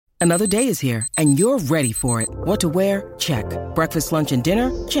Another day is here, and you're ready for it. What to wear? Check. Breakfast, lunch, and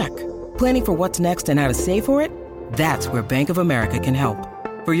dinner? Check. Planning for what's next and how to save for it? That's where Bank of America can help.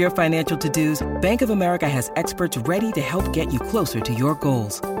 For your financial to-dos, Bank of America has experts ready to help get you closer to your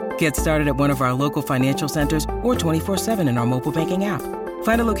goals. Get started at one of our local financial centers or 24/7 in our mobile banking app.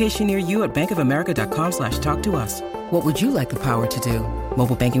 Find a location near you at bankofamerica.com/talktous. What would you like the power to do?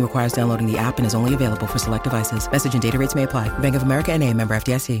 Mobile banking requires downloading the app and is only available for select devices. Message and data rates may apply. Bank of America N.A., member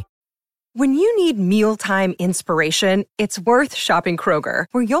FDIC. When you need mealtime inspiration, it's worth shopping Kroger,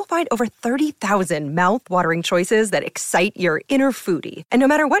 where you'll find over 30,000 mouth-watering choices that excite your inner foodie. And no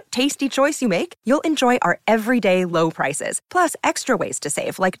matter what tasty choice you make, you'll enjoy our everyday low prices, plus extra ways to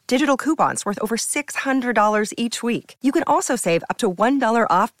save, like digital coupons worth over $600 each week. You can also save up to $1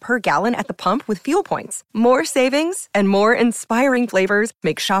 off per gallon at the pump with fuel points. More savings and more inspiring flavors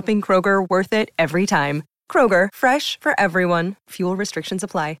make shopping Kroger worth it every time. Kroger, fresh for everyone. Fuel restrictions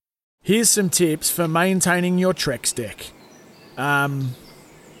apply. Here's some tips for maintaining your Trex deck.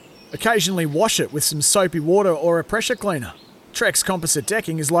 Occasionally wash it with some soapy water or a pressure cleaner. Trex composite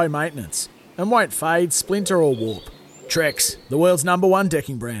decking is low maintenance and won't fade, splinter or warp. Trex, the world's #1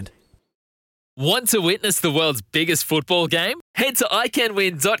 decking brand. Want to witness the world's biggest football game? Head to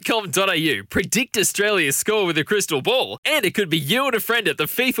iCanWin.com.au, predict Australia's score with a crystal ball, and it could be you and a friend at the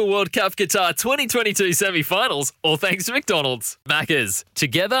FIFA World Cup Qatar 2022 semi-finals, all thanks to McDonald's. Maccas,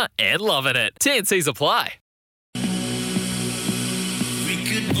 together and loving it. TNCs apply.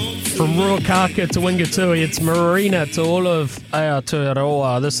 From Ruakaka to Wingatui, it's Marina to all of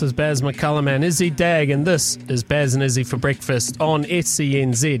Aotearoa. This is Baz McCullum and Izzy Dag, and this is Baz and Izzy for breakfast on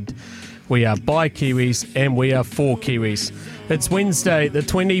SCNZ. We are by Kiwis and we are for Kiwis. It's Wednesday, the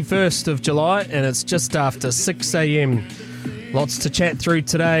 21st of July, and it's just after 6 a.m. Lots to chat through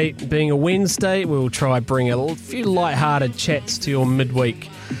today. Being a Wednesday, we'll try bring a few light-hearted chats to your midweek.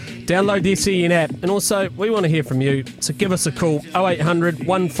 Download the SCN app, and also we want to hear from you, so give us a call 0800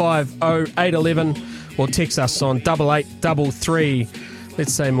 150 811 or text us on 8833.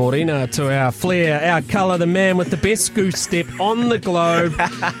 Let's say Morena to our flair, our colour, the man with the best goose step on the globe.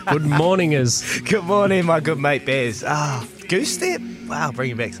 Good morning, Good morning, my good mate Bez. Goose step? Wow,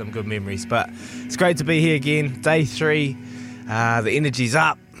 bringing back some good memories. But it's great to be here again. Day 3. The energy's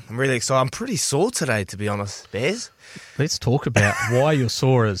up. I'm really excited. I'm pretty sore today, to be honest, Bez. Let's talk about why you're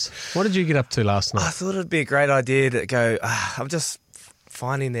sore. What did you get up to last night? I thought it'd be a great idea to go, I'm just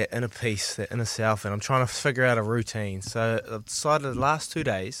finding that inner peace, that inner self, and I'm trying to figure out a routine. So I've decided the last 2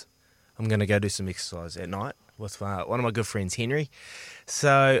 days I'm going to go do some exercise at night with one of my good friends, Henry.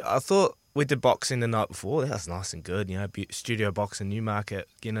 So I thought we did boxing the night before. That was nice and good, studio boxing, Newmarket,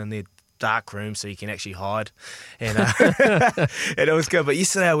 getting in there, dark room so you can actually hide. And, and it was good. But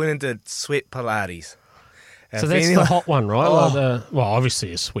yesterday I went and did sweat Pilates. So that's the hot one, right? Well, obviously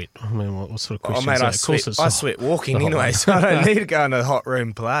you sweat. I mean, what sort of question is that? I sweat walking anyway, so I don't need to go in a hot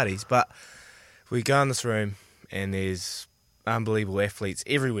room Pilates. But we go in this room and there's unbelievable athletes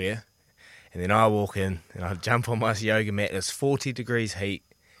everywhere. And then I walk in and I jump on my yoga mat. It's 40 degrees heat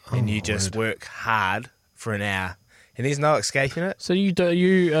and you just work hard for an hour. And there's no escaping it. So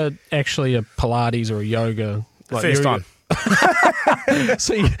you are actually a Pilates or a yoga? First time.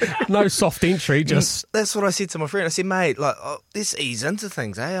 See, no soft entry, just... That's what I said to my friend. I said, mate, let's ease into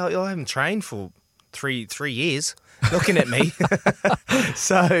things, eh? I haven't trained for three years, looking at me.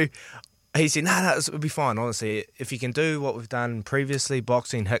 So he said, no, it'll be fine, honestly. If you can do what we've done previously,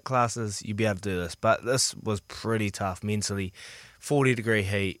 boxing, HIIT classes, you'll be able to do this. But this was pretty tough mentally. 40-degree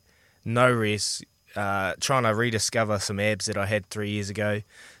heat, no rest, trying to rediscover some abs that I had 3 years ago.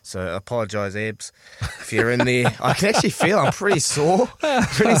 So I apologise, abs, if you're in there. I can actually feel I'm pretty sore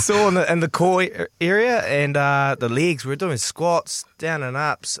in the core area, and the legs. We're doing squats, down and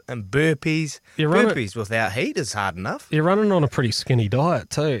ups, and burpees. Burpees without heat is hard enough. You're running on a pretty skinny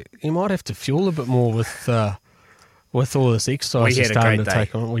diet too. You might have to fuel a bit more with all this exercise you're starting to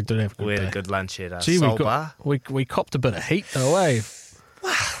take on. We did have a good day. We had a good lunch at Soul Bar. We copped a bit of heat though, eh?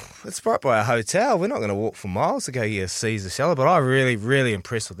 Wow. It's right by our hotel. We're not going to walk for miles to go here to Caesar Cellar, but I'm really, really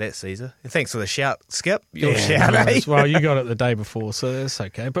impressed with that, Caesar. And thanks for the shout, Skip. Your shout, eh? Well, you got it the day before, so that's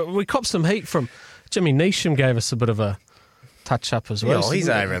okay. But we copped some heat from Jimmy Neesham, gave us a bit of a touch-up as well. Yeah, well, he's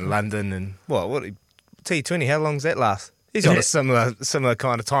over in London, and what T20, how long's that last? He's on a similar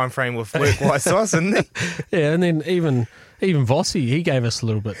kind of time frame with work-wise to us, isn't he? Yeah, and then even Vossi, he gave us a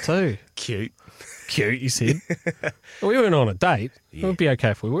little bit too. Cute, you said. We weren't on a date. Yeah. It would be okay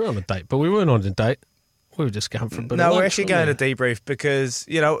if we were on a date, but we weren't on a date. We were just going for a bit of lunch. No, we're actually going to debrief because,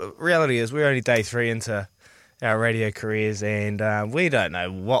 reality is we're only day 3 into our radio careers and we don't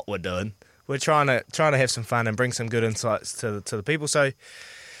know what we're doing. We're trying to have some fun and bring some good insights to the people. So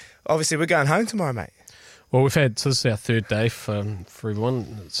obviously we're going home tomorrow, mate. Well, so this is our third day for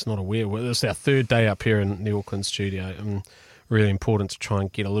everyone that's not aware. This is our third day up here in the Auckland studio, and really important to try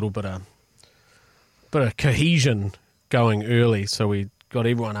and get a little bit of cohesion going early. So we got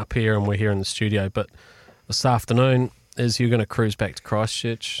everyone up here and we're here in the studio. But this afternoon is you're going to cruise back to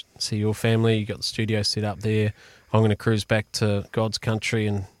Christchurch, see your family. You got the studio set up there. I'm going to cruise back to God's country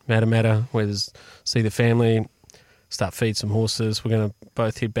in Matamata, where see the family, start feed some horses. We're going to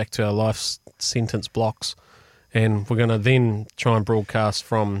both head back to our life sentence blocks, and we're going to then try and broadcast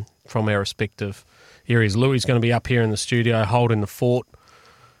from our respective areas. Louis is going to be up here in the studio holding the fort.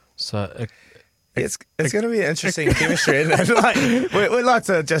 So it's going to be an interesting chemistry, isn't it? Like, we'd like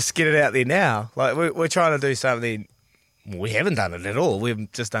to just get it out there now. Like we're trying to do something. We haven't done it at all.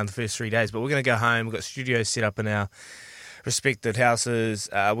 We've just done the first 3 days, but we're going to go home. We've got studios set up in our respected houses.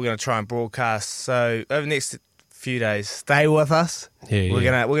 We're going to try and broadcast. So over the next few days, stay with us. We're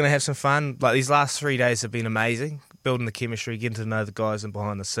gonna have some fun. Like, these last 3 days have been amazing, building the chemistry, getting to know the guys and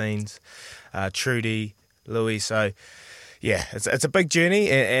behind the scenes, Trudy, Louis. So yeah, it's a big journey,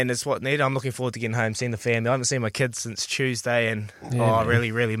 and it's what needed. I'm looking forward to getting home, seeing the family. I haven't seen my kids since Tuesday, and I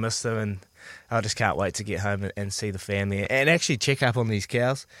really miss them, and I just can't wait to get home and see the family and actually check up on these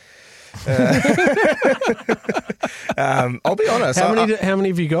cows. I'll be honest. How many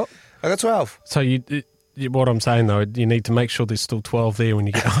have you got? I got 12. So what I'm saying, though, you need to make sure there's still 12 there when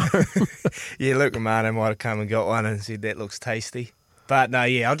you get home. Yeah, Luke Romano might have come and got one and said that looks tasty. But no,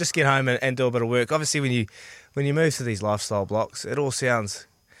 yeah, I'll just get home and do a bit of work. Obviously, when you move to these lifestyle blocks, it all sounds,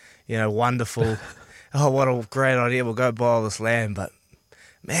 wonderful. Oh, what a great idea. We'll go buy all this land. But,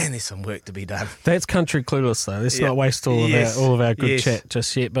 man, there's some work to be done. That's country clueless, though. Let's not waste all of our good chat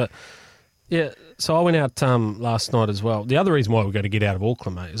just yet. But, yeah, so I went out last night as well. The other reason why we've got to get out of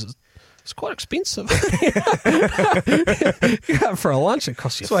Auckland, mate, is it's quite expensive. You go out for a lunch, it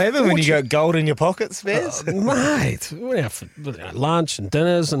costs you. That's what happens when you got gold in your pockets, Spaz. Mate, we went out for lunch and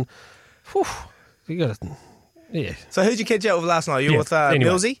dinners, and you got to, yeah. So who'd you catch up with last night? You were with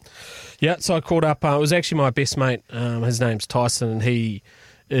Millsy? Yeah, so I caught up. It was actually my best mate. His name's Tyson, and he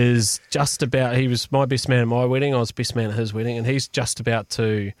was my best man at my wedding. I was best man at his wedding, and he's just about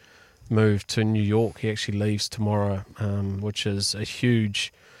to move to New York. He actually leaves tomorrow, which is a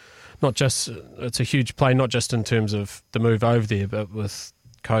huge... it's a huge play, not just in terms of the move over there, but with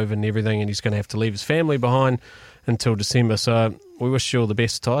COVID and everything, and he's going to have to leave his family behind until December. So we wish you all the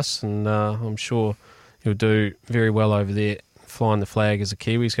best, Tice, and I'm sure you'll do very well over there, flying the flag as a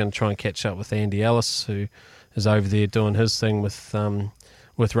Kiwi. He's going to try and catch up with Andy Ellis, who is over there doing his thing with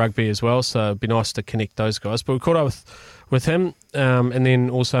rugby as well. So it'd be nice to connect those guys. But we caught up with him, and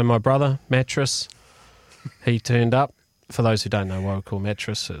then also my brother, Mattress. He turned up. For those who don't know why we call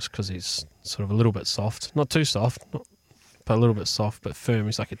Mattress, it's because he's sort of a little bit soft. Not too soft, but a little bit soft, but firm.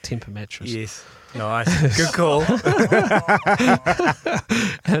 He's like a temper mattress. Yes. Nice. Good call.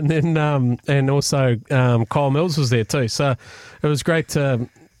 And then, and also Kyle Mills was there too. So it was great to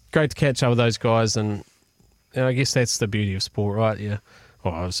catch up with those guys. And I guess that's the beauty of sport, right? Yeah.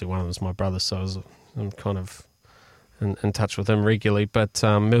 Well, obviously one of them was my brother, so I'm kind of in touch with him regularly. But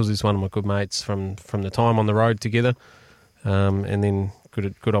Mills is one of my good mates from the time on the road together. And then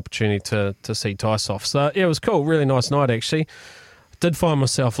good opportunity to see Tice off. So, yeah, it was cool. Really nice night, actually. Did find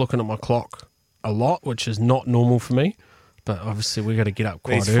myself looking at my clock a lot, which is not normal for me. But obviously, we got to get up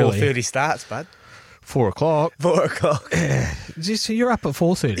quite early. 4:30 starts, bud. 4 o'clock. 4 o'clock. Yeah. So you're up at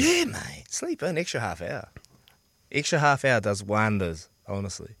 4:30? Yeah, mate. Sleep in. Extra half hour. Extra half hour does wonders,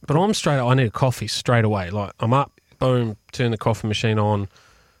 honestly. But I'm straight up. I need a coffee straight away. Like, I'm up, boom, turn the coffee machine on,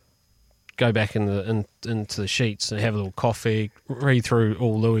 go back into the sheets and have a little coffee, read through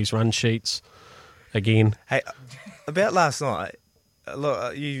all Louis' run sheets again. Hey, about last night,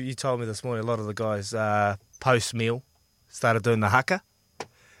 you told me this morning a lot of the guys post-meal started doing the haka,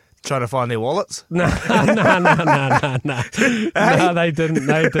 trying to find their wallets. No. No, they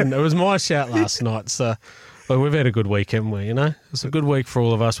didn't. It was my shout last night. So we've had a good week, haven't we? It's a good week for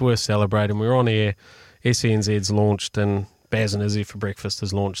all of us. We're celebrating. We're on air. SENZ's launched, and Baz and Izzy for breakfast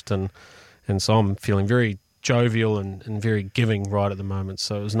has launched, and so I'm feeling very jovial and very giving right at the moment.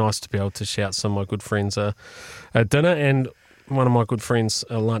 So it was nice to be able to shout some of my good friends at dinner, and one of my good friends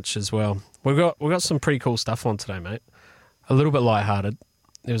at lunch as well. We've got some pretty cool stuff on today, mate. A little bit lighthearted.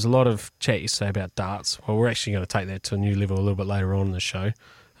 There was a lot of chat yesterday about darts. Well, we're actually going to take that to a new level a little bit later on in the show,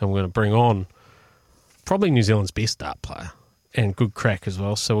 and we're going to bring on probably New Zealand's best dart player and good crack as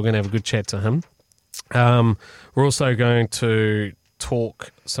well. So we're going to have a good chat to him. We're also going to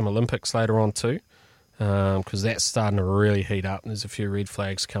talk some Olympics later on too, because that's starting to really heat up, and there's a few red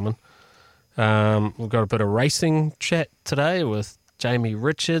flags coming. We've got a bit of racing chat today with Jamie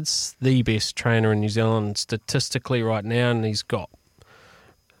Richards, the best trainer in New Zealand statistically right now, and he's got...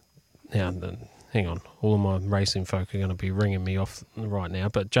 Now, hang on, all of my racing folk are going to be ringing me off right now,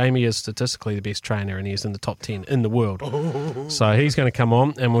 but Jamie is statistically the best trainer, and he's in the top 10 in the world. So he's going to come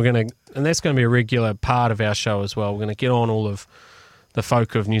on, and that's going to be a regular part of our show as well. We're going to get on all of the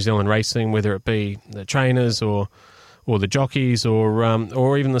folk of New Zealand racing, whether it be the trainers or the jockeys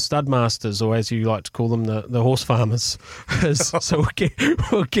or even the stud masters, or as you like to call them, the horse farmers. So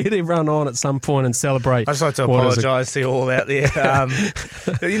we'll get everyone on at some point and celebrate. I just like to apologise to you all out there.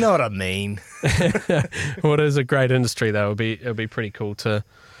 You know what I mean. What is a great industry, though. It'll be pretty cool to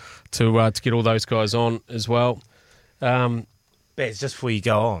get all those guys on as well. Bez, just before you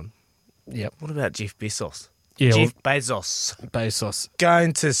go on. Yep. What about Jeff Bezos? Yeah, Jeff Bezos.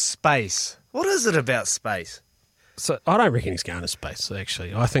 Going to space. What is it about space? So I don't reckon he's going to space,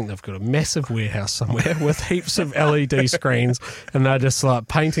 actually. I think they've got a massive warehouse somewhere with heaps of LED screens, and they're just like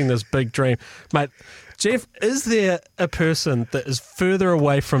painting this big dream. Mate, Jeff, is there a person that is further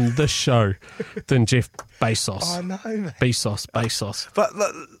away from this show than Jeff Bezos? I know, mate. Bezos. But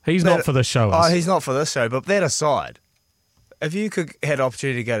look, he's not for the show. Oh, he's not for this show. But that aside, if you could had the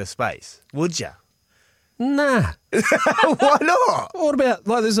opportunity to go to space, would you? Nah. Why not? What about,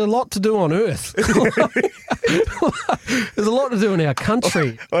 there's a lot to do on Earth. There's a lot to do in our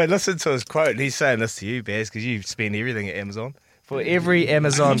country. Wait, listen to his quote. He's saying this to you, Baz, because you spend everything at Amazon. For every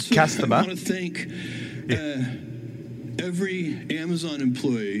Amazon customer. I want to thank every Amazon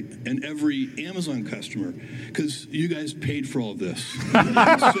employee and every Amazon customer, because you guys paid for all of this.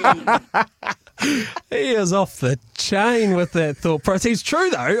 He is off the chain with that thought process. It's true,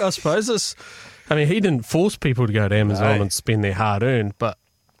 though, I suppose. He didn't force people to go to Amazon and spend their hard-earned, but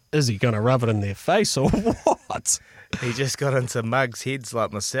is he going to rub it in their face or what? He just got into mugs' heads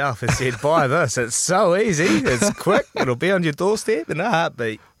like myself and said, buy this. It's so easy. It's quick. It'll be on your doorstep in a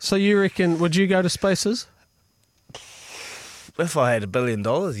heartbeat. So you reckon, would you go to spaces? If I had $1 billion,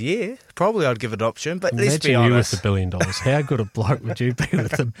 yeah. Probably I'd give it an option, but Imagine let's be honest. You with $1 billion. How good a bloke would you be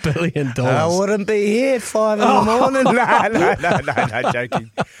with $1 billion? I wouldn't be here at 5 in the morning. No, joking.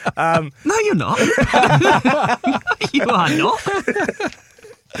 No, you're not. You are not.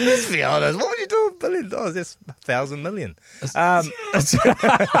 Let's be honest. What would you do with $1 billion? That's 1,000 million.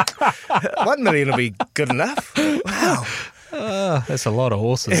 1 million will be good enough. Wow. That's a lot of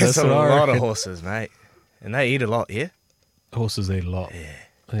horses. That's a lot of horses, mate. And they eat a lot, yeah? Horses eat a lot.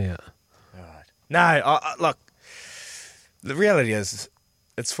 Yeah. Right. No, look, the reality is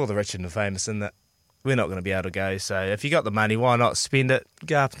it's for the rich and the famous, and that we're not going to be able to go. So if you got the money, why not spend it,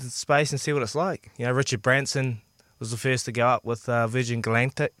 go up into space and see what it's like? You know, Richard Branson was the first to go up with Virgin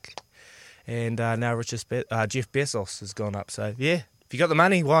Galactic, and now Jeff Bezos has gone up. So, yeah, if you got the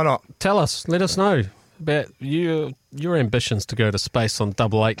money, why not? Tell us, let us know about your ambitions to go to space on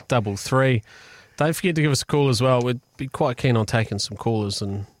 8833. Don't forget to give us a call as well. We'd be quite keen on taking some callers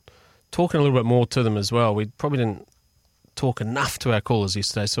and talking a little bit more to them as well. We probably didn't talk enough to our callers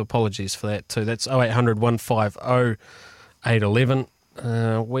yesterday, so apologies for that too. That's 0800 150 811.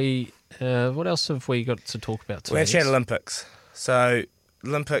 What else have we got to talk about today? We're going to chat Olympics. So,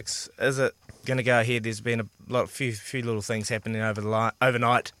 Olympics, is it going to go ahead? There's been a few little things happening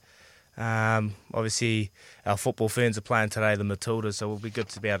overnight. Obviously, our football ferns are playing today, the Matildas, so we'll be good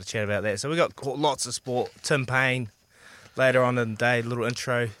to be able to chat about that. So we've got lots of sport. Tim Payne, later on in the day, a little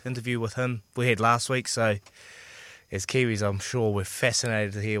intro interview with him we had last week. So as Kiwis, I'm sure we're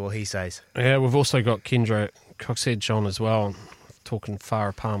fascinated to hear what he says. Yeah, we've also got Kendra Coxedge on as well, talking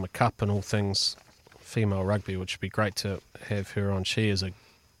Farah Palmer Cup and all things female rugby, which would be great to have her on. She is a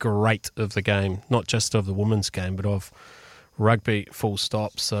great of the game, not just of the women's game, but of rugby full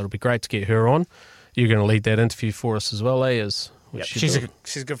stop. So it'll be great to get her on. You're going to lead that interview for us as well, Yep. She's a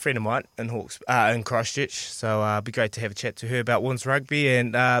good friend of mine in Christchurch, so it'll be great to have a chat to her about women's rugby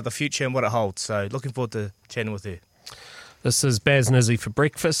and the future and what it holds. So looking forward to chatting with her. This is Baz and Izzy for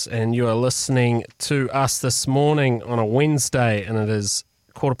breakfast, and you are listening to us this morning on a Wednesday, and it is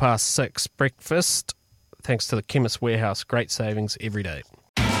 6:15 breakfast. Thanks to the Chemist Warehouse, great savings every day.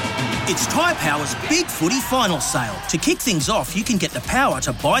 It's Tyre Power's Big Footy Final Sale. To kick things off, you can get the power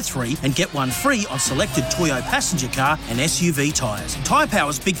to buy 3 and get 1 free on selected Toyo passenger car and SUV tyres. Tyre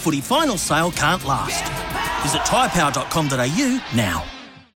Power's Big Footy Final Sale can't last. Visit tyrepower.com.au now.